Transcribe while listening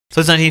So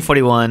it's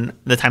 1941.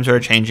 The times were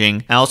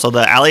changing, and also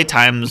the LA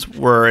Times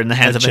were in the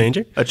hands of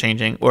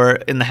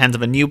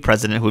a new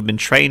president who had been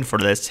trained for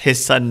this.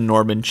 His son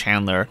Norman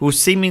Chandler, who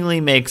seemingly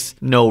makes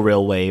no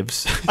real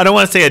waves. I don't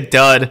want to say a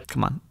dud.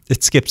 Come on.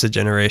 It skips a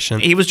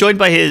generation. He was joined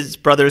by his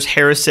brothers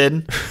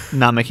Harrison,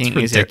 not making it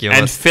easier,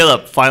 and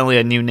Philip, finally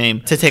a new name,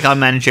 to take on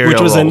managerial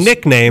roles. Which was a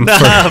nickname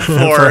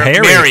for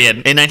Harry. Marion.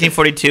 In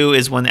 1942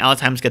 is when the LA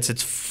Times gets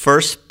its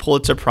first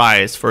Pulitzer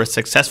Prize for a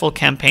successful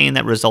campaign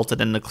that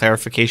resulted in the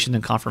clarification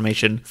and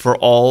confirmation for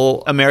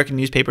all American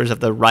newspapers of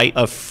the right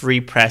of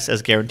free press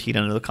as guaranteed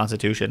under the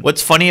Constitution.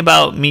 What's funny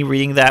about me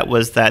reading that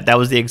was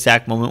the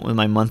exact moment when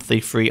my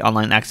monthly free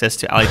online access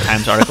to LA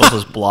Times articles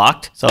was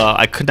blocked, so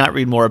I could not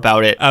read more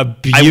about it. A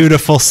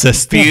beautiful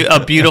system.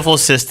 A beautiful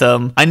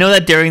system. I know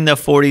that during the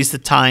 40s, the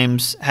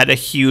Times had a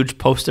huge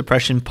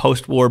post-depression,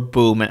 post-war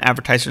boom, and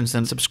advertisers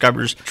and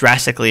subscribers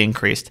drastically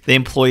increased. They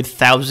employed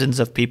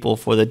thousands of people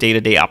for the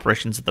day-to-day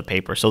operations of the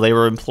paper, so they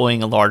were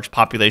employing a large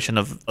population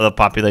of the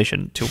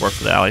population to work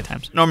for the LA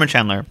Times. Norman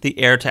Chandler, the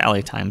heir to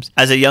LA Times.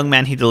 As a young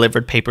man, he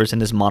delivered papers in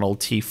his Model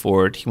T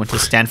Ford. He went to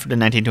Stanford in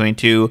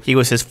 1922. He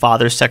was his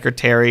father's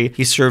secretary.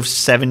 He served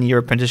 7-year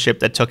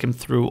apprenticeship that took him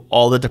through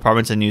all the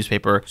departments of the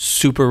newspaper.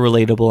 Super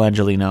relatable,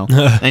 Angelino.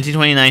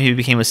 1929, he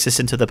became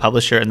assistant to the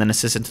publisher and then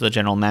assistant to the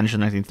general manager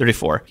in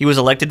 1934. He was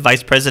elected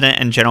vice president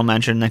and general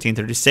manager in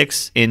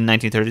 1936. In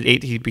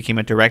 1938, he became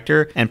a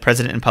director and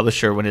president and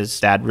publisher when his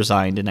dad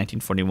resigned in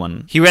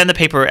 1941. He ran the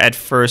paper at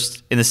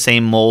first in the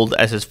same mold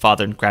as his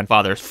father and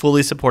grandfather,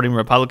 fully supporting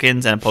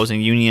Republicans and opposing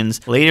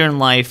unions. Later in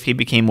life, he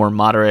became more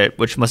moderate,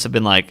 which must have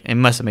been it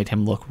must have made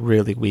him look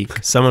really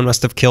weak. Someone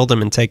must have killed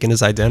him and taken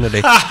his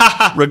identity.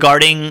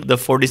 Regarding the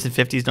 40s and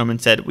 50s, Norman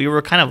said, "We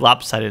were kind of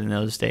lopsided in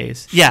those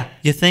days." Yeah,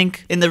 you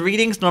think? In the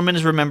readings, Norman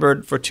is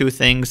remembered for 2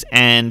 things,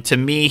 and to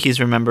me, he's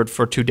remembered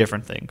for 2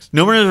 different things.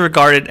 Norman is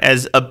regarded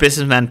as a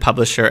businessman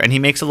publisher, and he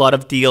makes a lot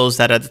of deals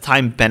that at the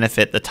time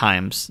benefit the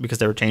Times because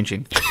they were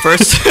changing.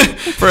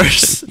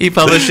 First, he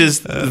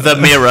publishes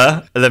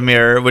The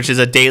Mirror, which is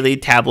a daily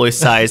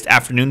tabloid-sized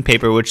afternoon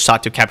paper which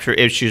sought to capture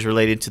issues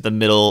related to the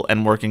middle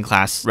and working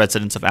class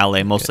residents of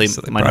LA, mostly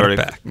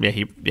minority.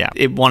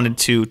 It wanted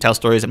to tell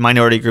stories of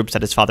minority groups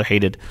that his father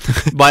hated.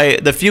 By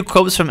the few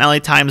quotes from LA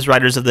Times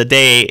writers of the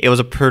day, it was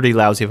a pretty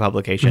lousy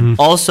publication.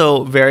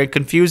 Also, very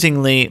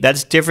confusingly,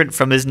 that's different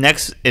from his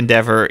next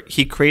endeavor.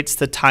 He creates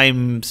the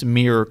Times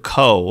Mirror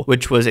Co.,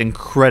 which was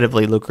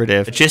incredibly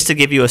lucrative. Just to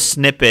give you a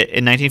snippet,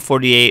 in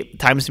 1948,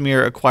 Times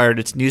Mirror acquired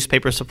its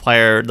newspaper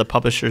supplier, the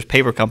Publishers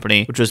Paper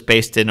Company, which was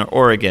based in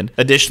Oregon.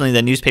 Additionally,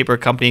 the newspaper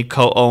company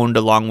co-owned,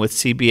 along with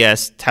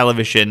CBS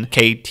Television,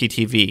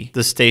 KTTV.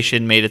 The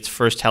station made its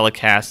first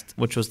telecast,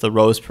 which was the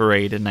Rose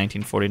Parade in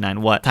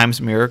 1949. What?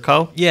 Times Mirror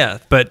Co.? Yeah,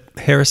 but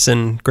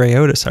Harrison Gray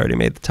Otis already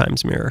made the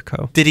Times Mirror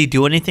Co. Did he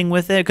do anything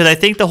with it? Because I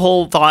think the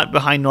whole thought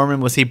behind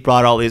Norman was he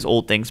brought all these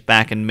old things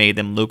back and made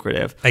them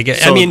lucrative. I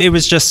mean, it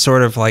was just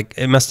sort of like,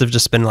 it must have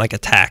just been like a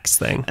tax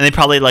thing. And they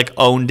probably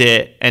owned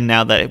it, and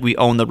now that we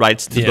own the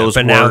rights to those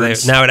but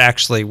words. Now it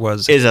actually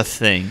is a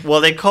thing.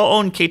 Well, they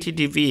co-own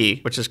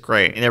KTTV, which is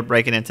great. And they're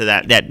breaking into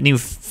that new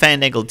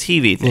fandangled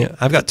TV thing. Yeah,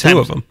 I've got 2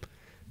 of them.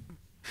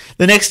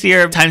 The next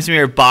year, Times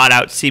Mirror bought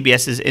out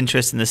CBS's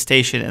interest in the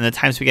station, and the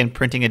Times began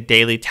printing a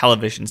daily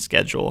television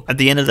schedule. At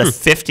the end of the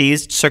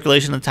 50s,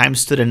 circulation of the Times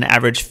stood at an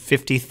average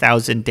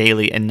 50,000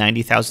 daily and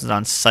 90,000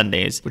 on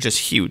Sundays, which is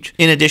huge.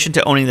 In addition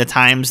to owning the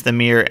Times, the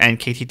Mirror, and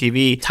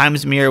KTTV,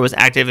 Times Mirror was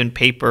active in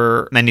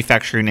paper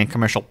manufacturing and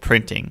commercial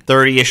printing.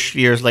 30-ish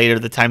years later,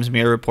 the Times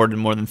Mirror reported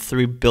more than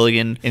 $3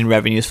 billion in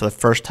revenues for the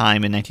first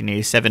time in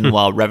 1987,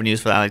 while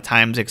revenues for the LA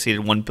Times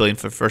exceeded $1 billion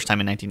for the first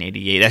time in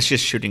 1988. That's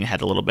just shooting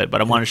ahead a little bit,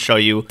 but I want to show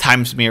you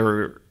Times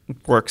Mirror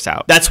works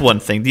out. That's one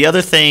thing. The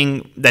other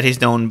thing that he's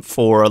known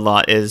for a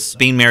lot is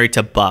being married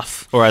to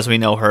Buff, or as we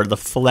know her, the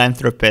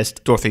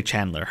philanthropist Dorothy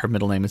Chandler. Her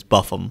middle name is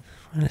Buffum.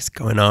 What is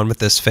going on with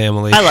this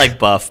family? I like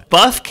Buff.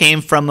 Buff came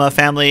from a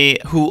family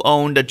who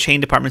owned a chain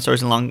department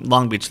stores in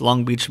Long Beach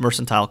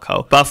Mercantile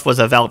Co. Buff was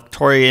a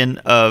valedictorian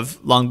of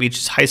Long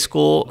Beach High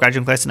School,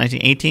 graduating class in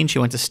 1918. She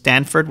went to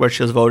Stanford, where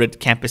she was voted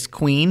campus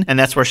queen, and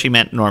that's where she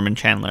met Norman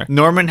Chandler.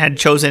 Norman had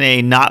chosen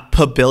a not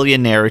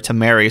billionaire to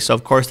marry, so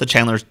of course the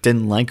Chandlers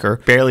didn't like her.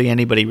 Barely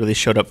anybody really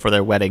showed up for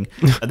their wedding.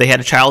 They had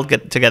a child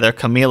get together,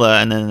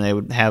 Camila, and then they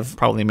would have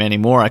probably many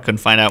more. I couldn't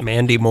find out.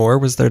 Mandy Moore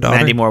was their daughter?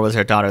 Mandy Moore was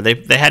her daughter.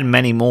 They had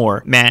many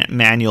more.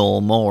 Manuel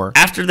Moore.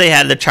 After they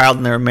had the child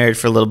and they were married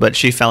for a little bit,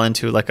 she fell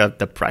into a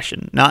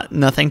depression.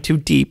 Nothing too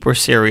deep or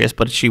serious,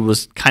 but she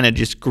was kind of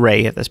just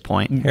gray at this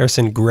point.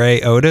 Harrison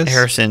Gray Otis?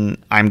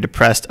 Harrison, I'm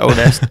depressed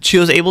Otis. She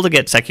was able to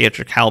get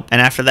psychiatric help,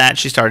 and after that,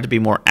 she started to be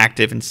more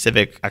active in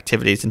civic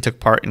activities and took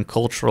part in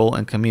cultural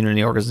and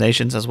community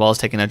organizations, as well as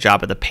taking a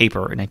job at the paper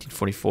in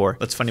 1944.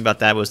 What's funny about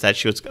that was that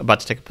she was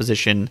about to take a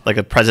position like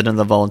a president of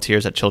the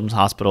volunteers at Children's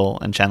Hospital,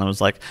 and Chandler was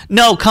like,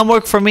 "No, come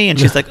work for me," and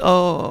she's like,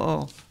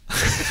 "Oh."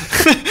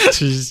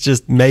 She's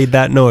just made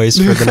that noise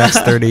for the next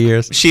 30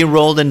 years. She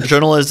enrolled in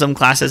journalism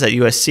classes at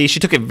USC. She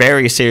took it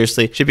very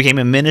seriously. She became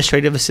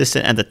administrative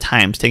assistant at the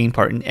Times, taking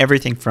part in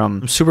everything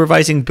from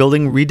supervising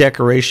building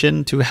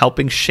redecoration to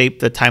helping shape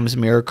the Times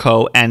Mirror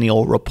Co.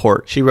 annual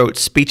report. She wrote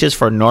speeches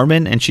for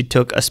Norman, and she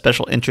took a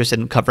special interest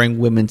in covering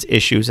women's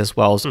issues as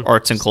well as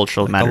arts and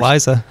cultural matters.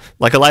 Eliza.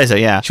 Like Eliza,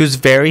 yeah. She was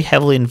very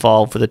heavily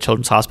involved with the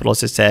Children's Hospital,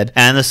 as I said,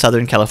 and the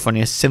Southern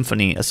California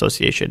Symphony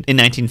Association. In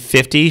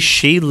 1950,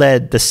 she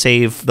led the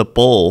Save the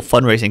Bowl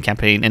fundraising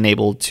campaign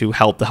enabled to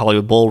help the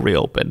Hollywood Bowl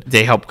reopen.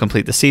 They helped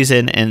complete the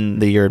season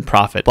and the year in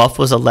profit. Buff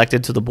was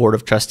elected to the Board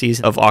of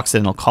Trustees of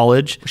Occidental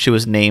College. She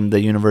was named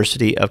the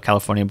University of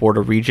California Board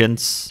of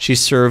Regents. She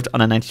served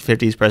on a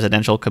 1950s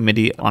Presidential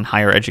Committee on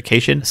Higher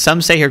Education.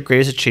 Some say her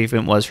greatest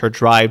achievement was her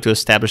drive to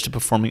establish the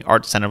Performing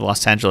Arts Center of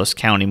Los Angeles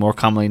County, more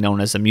commonly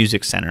known as the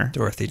Music Center.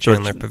 Dorothy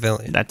Chandler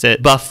Pavilion. That's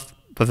it. Buff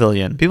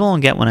Pavilion. People don't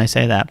get when I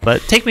say that,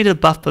 but take me to the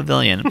Buff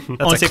Pavilion.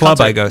 That's a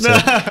club I go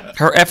to.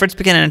 Her efforts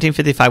began in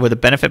 1955 with a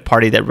benefit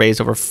party that raised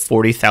over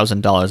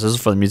 $40,000. This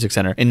is for the Music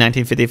Center. In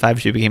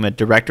 1955, she became a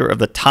director of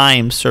the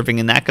Times, serving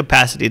in that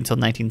capacity until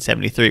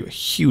 1973. A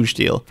huge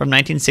deal. From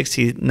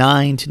 1969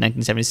 to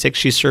 1976,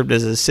 she served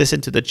as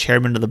assistant to the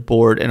chairman of the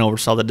board and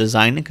oversaw the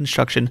design and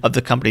construction of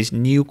the company's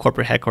new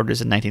corporate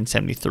headquarters in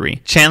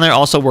 1973. Chandler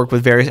also worked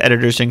with various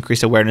editors to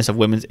increase awareness of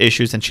women's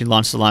issues, and she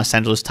launched the Los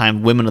Angeles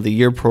Times Women of the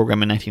Year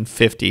program in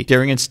 1950.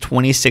 During its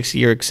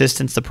 26-year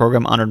existence, the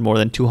program honored more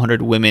than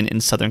 200 women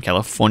in Southern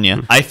California.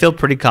 I feel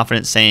pretty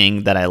confident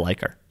saying that I like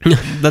her.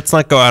 Let's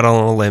not go out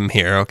on a limb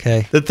here,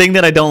 okay? The thing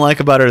that I don't like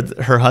about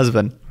her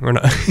husband. We're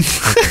not.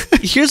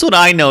 Here's what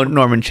I know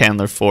Norman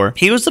Chandler for.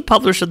 He was the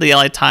publisher of the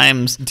LA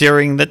Times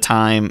during the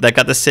time that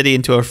got the city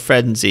into a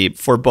frenzy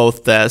for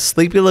both the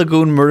Sleepy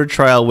Lagoon murder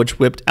trial, which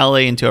whipped LA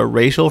into a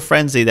racial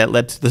frenzy that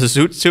led to the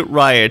Zoot Suit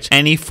riots,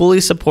 and he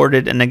fully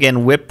supported and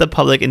again whipped the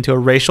public into a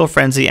racial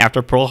frenzy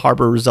after Pearl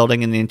Harbor,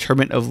 resulting in the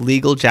internment of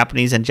legal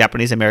Japanese and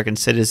Japanese American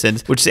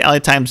citizens, which the LA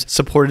Times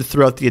supported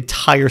throughout the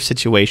entire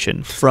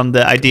situation. From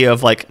the idea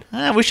of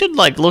we should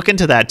look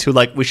into that to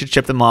we should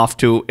ship them off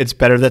to it's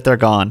better that they're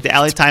gone. The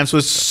LA Times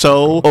was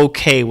so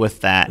okay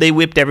with that. They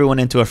whipped everyone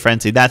into a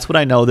frenzy. That's what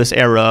I know this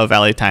era of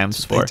LA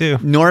Times for. They do.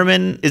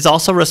 Norman is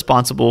also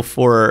responsible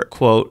for,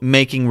 quote,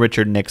 making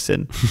Richard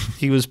Nixon.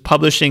 He was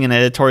publishing an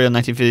editorial in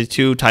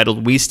 1952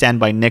 titled We Stand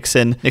by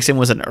Nixon. Nixon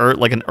was an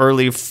early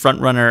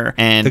frontrunner.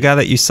 And the guy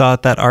that you saw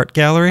at that art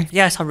gallery?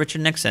 Yeah, I saw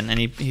Richard Nixon, and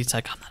he's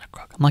like, I'm not a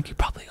crook. I'm like, you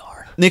probably are.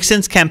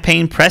 Nixon's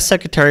campaign press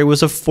secretary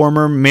was a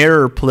former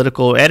Mirror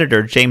political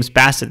editor, James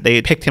Bassett.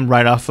 They picked him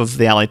right off of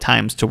the LA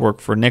Times to work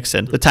for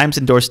Nixon. The Times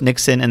endorsed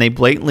Nixon, and they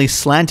blatantly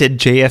slanted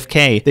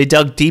JFK. They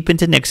dug deep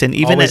into Nixon.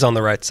 Always on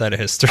the right side of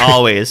history.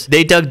 Always.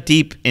 They dug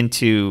deep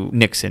into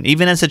Nixon,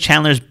 even as the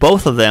Chandlers,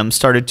 both of them,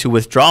 started to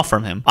withdraw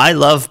from him. I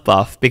love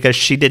Buff because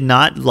she did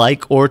not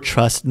like or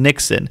trust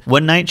Nixon.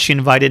 One night, she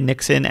invited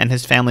Nixon and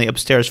his family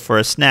upstairs for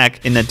a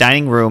snack in the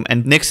dining room,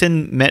 and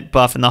Nixon met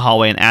Buff in the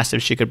hallway and asked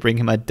if she could bring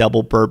him a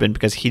double bourbon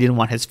because he didn't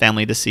want his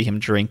family to see him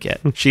drink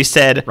it. She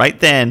said right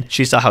then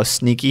she saw how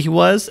sneaky he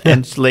was,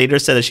 and later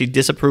said that she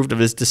disapproved of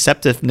his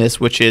deceptiveness,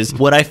 which is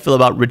what I feel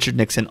about Richard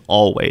Nixon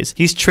always.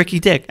 He's tricky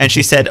dick. And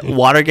she said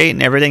Watergate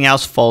and everything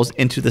else falls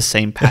into the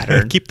same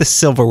pattern. Keep the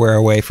silverware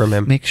away from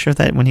him. Make sure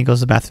that when he goes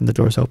to the bathroom, the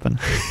door's open.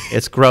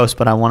 It's gross,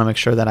 but I want to make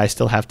sure that I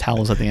still have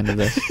towels at the end of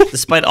this.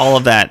 Despite all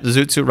of that, the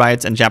Zoot Suit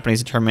riots and Japanese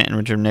internment and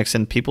Richard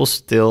Nixon, people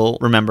still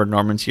remember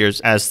Norman's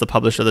years as the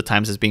publisher of the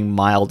Times as being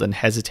mild and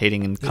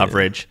hesitating in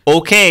coverage.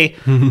 Okay.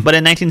 But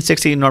in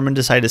 1960, Norman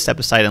decided to step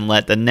aside and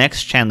let the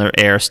next Chandler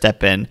heir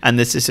step in, and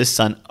this is his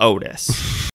son Otis.